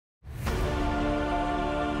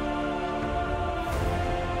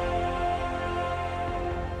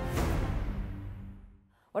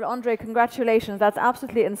Well, Andre, congratulations. That's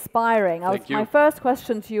absolutely inspiring. Thank you. My first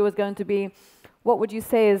question to you is going to be, what would you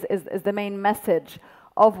say is the main message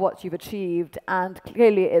of what you've achieved? And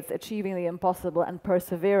clearly it's achieving the impossible and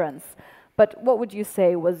perseverance. But what would you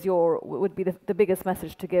say would be the biggest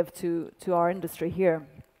message to give to our industry here?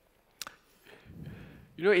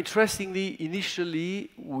 You know, interestingly, initially,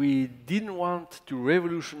 we didn't want to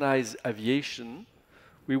revolutionize aviation.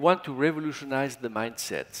 We want to revolutionize the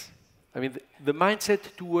mindset. I mean, the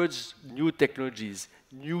mindset towards new technologies,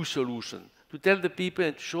 new solutions, to tell the people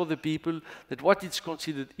and show the people that what is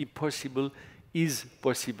considered impossible is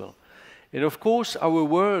possible. And of course, our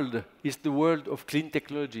world is the world of clean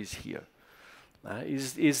technologies here.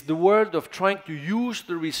 Is the world of trying to use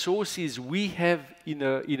the resources we have in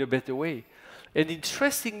a better way. And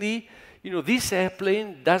interestingly, you know, this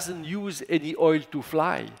airplane doesn't use any oil to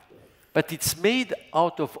fly, but it's made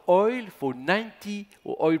out of oil for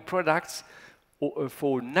oil products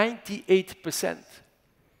for 98%.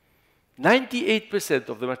 98%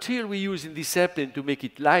 of the material we use in this airplane to make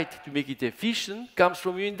it light, to make it efficient, comes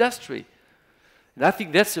from your industry. And I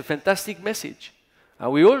think that's a fantastic message.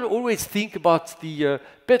 We always think about the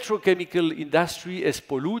petrochemical industry as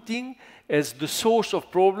polluting, as the source of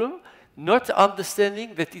problem, not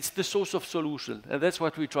understanding that it's the source of solution. And that's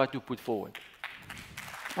what we try to put forward.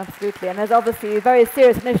 Absolutely. And there's obviously very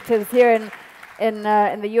serious initiatives here in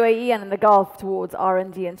the UAE and in the Gulf towards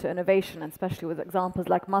R&D into innovation, especially with examples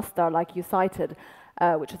like Masdar, like you cited,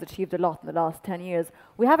 which has achieved a lot in the last 10 years.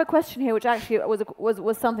 We have a question here which actually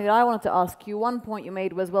was something that I wanted to ask you. One point you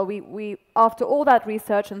made was, well, we after all that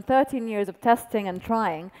research and 13 years of testing and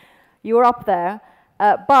trying, you were up there,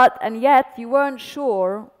 and yet you weren't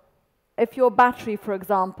sure if your battery, for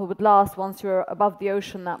example, would last once you're above the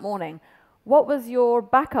ocean that morning. What was your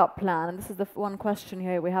backup plan? And this is the one question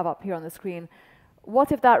here we have up here on the screen.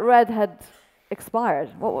 What if that red had expired?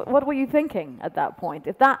 What were you thinking at that point?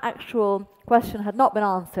 If that actual question had not been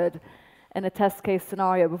answered in a test case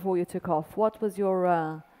scenario before you took off, what was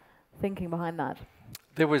your thinking behind that?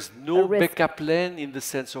 There was no backup plan in the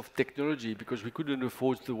sense of technology because we couldn't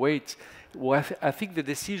afford the weight. Well, I think the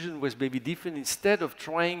decision was maybe different. Instead of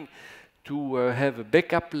trying to have a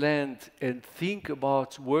backup plan and think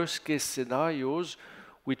about worst case scenarios,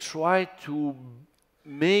 we tried to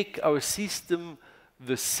make our system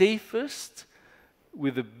the safest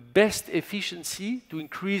with the best efficiency to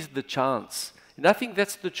increase the chance. And I think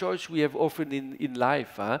that's the choice we have often in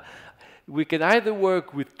life. We can either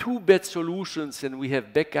work with two bad solutions and we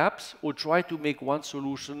have backups, or try to make one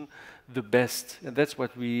solution the best. And that's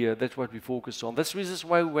what we focus on. That's the reason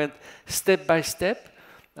why we went step by step.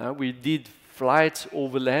 We did flights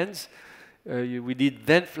over lands. We did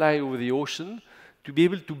then fly over the ocean to be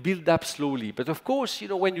able to build up slowly. But of course, you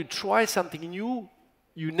know, when you try something new,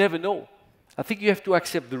 you never know. I think you have to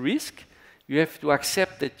accept the risk. You have to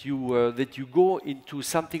accept that you go into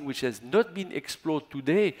something which has not been explored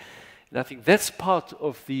today. And I think that's part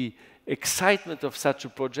of the excitement of such a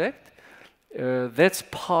project. That's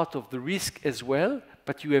part of the risk as well.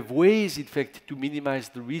 But you have ways, in fact, to minimize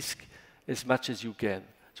the risk as much as you can.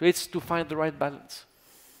 So it's to find the right balance.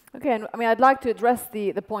 Okay, and I mean, I'd like to address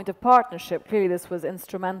the point of partnership. Clearly, this was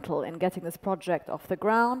instrumental in getting this project off the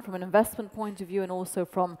ground from an investment point of view and also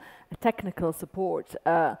from a technical support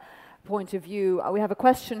point of view. We have a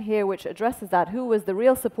question here which addresses that. Who was the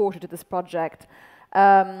real supporter to this project?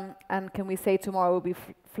 And can we say tomorrow we'll be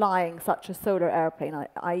flying such a solar airplane,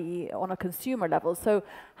 i.e. on a consumer level? So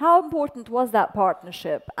how important was that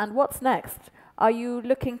partnership? And what's next? Are you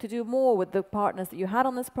looking to do more with the partners that you had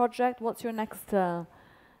on this project? What's your next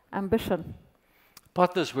ambition?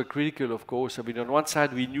 Partners were critical, of course. I mean, on one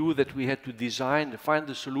side, we knew that we had to design, find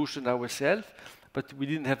the solution ourselves, but we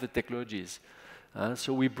didn't have the technologies.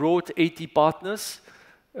 So we brought 80 partners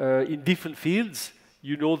in different fields.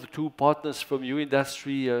 You know the two partners from your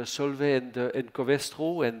industry, Solvay and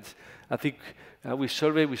Covestro. And I think with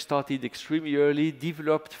Solvay, we started extremely early,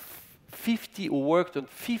 developed 50 or worked on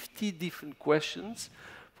 50 different questions.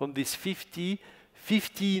 From these 50,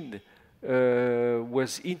 15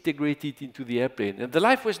 was integrated into the airplane. And the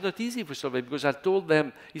life was not easy for Solvay because I told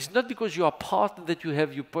them, it's not because you are partner that you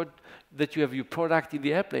have your product in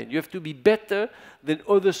the airplane. You have to be better than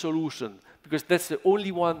other solutions because that's the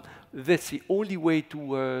only one, that's the only way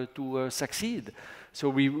to succeed. So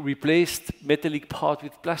we replaced metallic part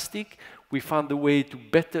with plastic. We found a way to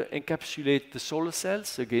better encapsulate the solar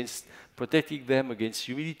cells against protecting them against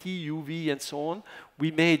humidity, UV, and so on.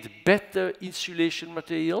 We made better insulation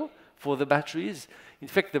material for the batteries. In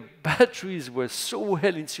fact, the batteries were so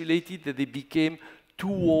well insulated that they became too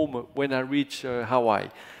warm when I reach Hawaii.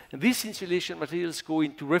 And these insulation materials go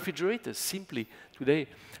into refrigerators simply today.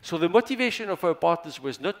 So the motivation of our partners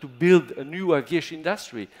was not to build a new aviation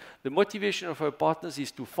industry. The motivation of our partners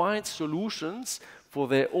is to find solutions for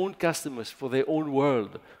their own customers, for their own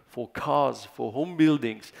world, for cars, for home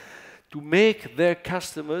buildings, to make their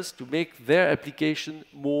customers, to make their application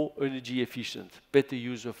more energy efficient, better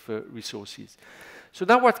use of resources. So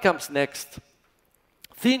now what comes next?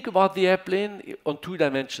 Think about the airplane on two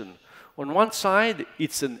dimensions. On one side,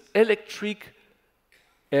 it's an electric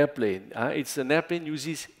airplane. It's an airplane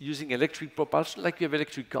using electric propulsion, like you have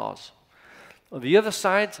electric cars. On the other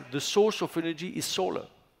side, the source of energy is solar.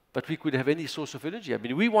 But we could have any source of energy. I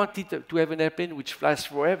mean, we wanted to have an airplane which flies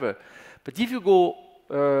forever. But if you go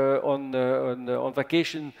on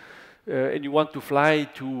vacation and you want to fly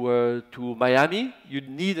to Miami, you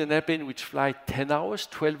need an airplane which flies 10 hours,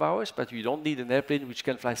 12 hours, but you don't need an airplane which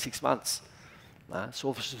can fly 6 months.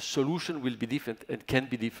 So the solution will be different and can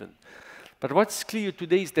be different. But what's clear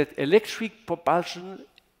today is that electric propulsion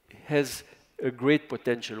has a great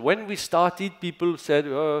potential. When we started, people said,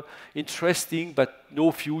 oh, interesting, but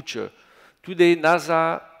no future. Today,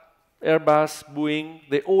 NASA, Airbus, Boeing,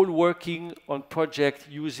 they're all working on projects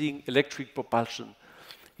using electric propulsion.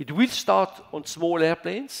 It will start on small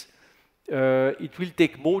airplanes. It will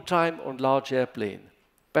take more time on large airplanes.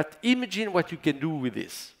 But imagine what you can do with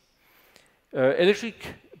this. Electric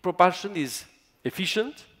propulsion is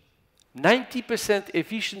efficient, 90%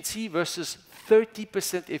 efficiency versus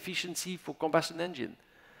 30% efficiency for combustion engine.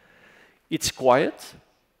 It's quiet.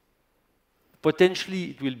 Potentially,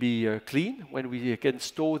 it will be clean when we can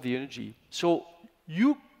store the energy. So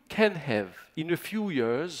you can have, in a few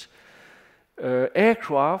years,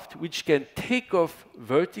 aircraft which can take off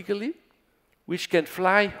vertically, which can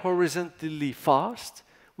fly horizontally fast,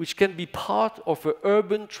 which can be part of an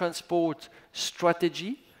urban transport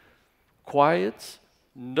strategy, quiet,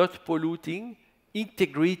 not polluting,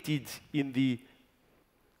 integrated in the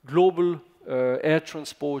global air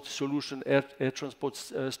transport solution, air transport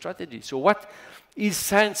strategy. So what is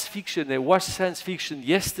science fiction and was science fiction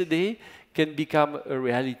yesterday can become a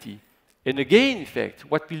reality. And again, in fact,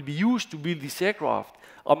 what will be used to build this aircraft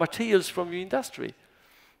are materials from your industry.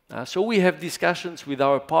 So we have discussions with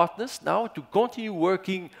our partners now to continue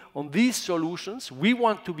working on these solutions. We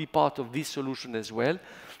want to be part of this solution as well.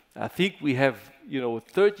 I think we have,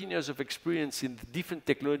 13 years of experience in the different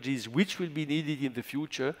technologies which will be needed in the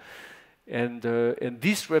future. And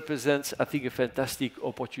this represents, I think, a fantastic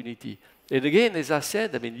opportunity. And again, as I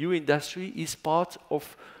said, I mean, your industry is part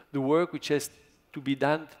of the work which has to be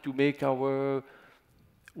done to make our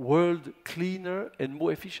world cleaner and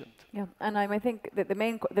more efficient. Yeah, and I think that the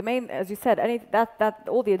main, as you said,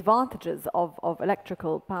 all the advantages of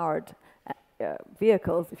electrical powered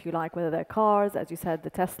vehicles, if you like, whether they're cars, as you said, the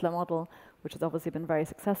Tesla model, which has obviously been very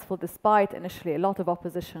successful, despite initially a lot of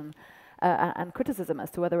opposition and criticism as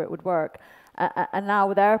to whether it would work, and now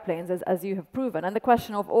with airplanes, as you have proven. And the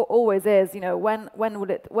question of always is,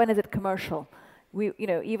 when is it commercial?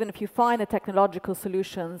 Even if you find the technological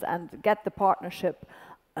solutions and get the partnership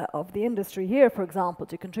of the industry here, for example,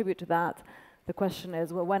 to contribute to that, the question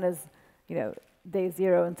is, well, when is, day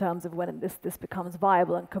zero in terms of when this becomes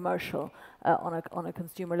viable and commercial on a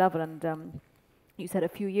consumer level? And you said a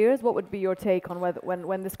few years. What would be your take on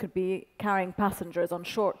when this could be carrying passengers on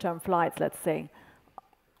short-term flights, let's say?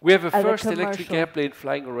 We have a first electric airplane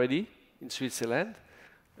flying already in Switzerland.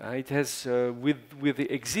 It has, with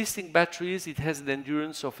the existing batteries, it has an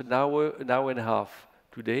endurance of an hour and a half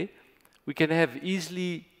today. We can have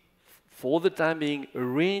easily, for the time being, a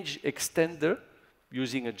range extender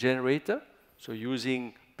using a generator, so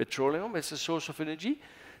using petroleum as a source of energy,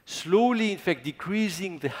 slowly, in fact,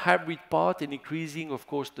 decreasing the hybrid part and increasing, of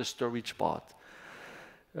course, the storage part.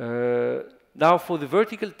 Now, for the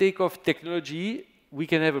vertical takeoff technology, we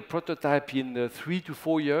can have a prototype in 3 to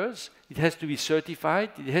 4 years. It has to be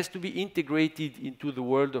certified. It has to be integrated into the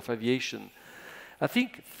world of aviation. I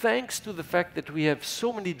think thanks to the fact that we have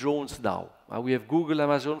so many drones now, we have Google,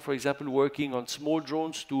 Amazon, for example, working on small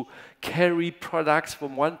drones to carry products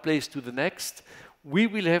from one place to the next, we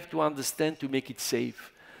will have to understand to make it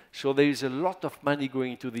safe. So there is a lot of money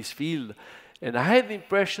going into this field. And I have the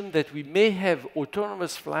impression that we may have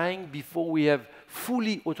autonomous flying before we have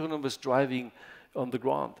fully autonomous driving on the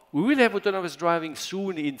ground. We will have autonomous driving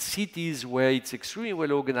soon in cities where it's extremely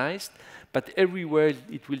well organized, but everywhere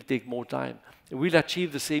it will take more time. We'll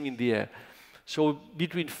achieve the same in the air. So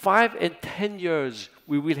between 5 and 10 years,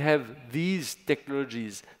 we will have these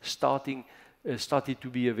technologies started to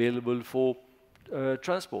be available for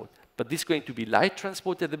transport. But this is going to be light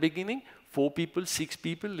transport at the beginning, 4 people, 6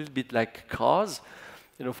 people, a little bit like cars.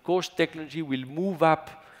 And of course, technology will move up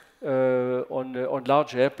on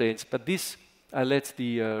large airplanes, but this I let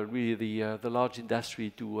the large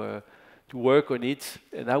industry to work on it,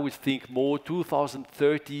 and I would think more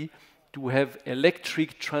 2030 to have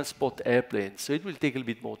electric transport airplanes. So it will take a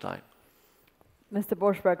little bit more time. Mr.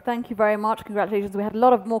 Borschberg, thank you very much. Congratulations. We had a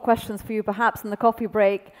lot of more questions for you, perhaps in the coffee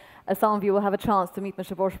break. Some of you will have a chance to meet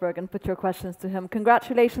Mr. Borschberg and put your questions to him.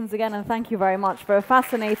 Congratulations again, and thank you very much for a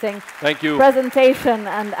fascinating presentation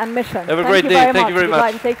and mission. Have a great day. Thank you very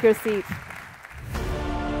much. If you'd like to take your seat.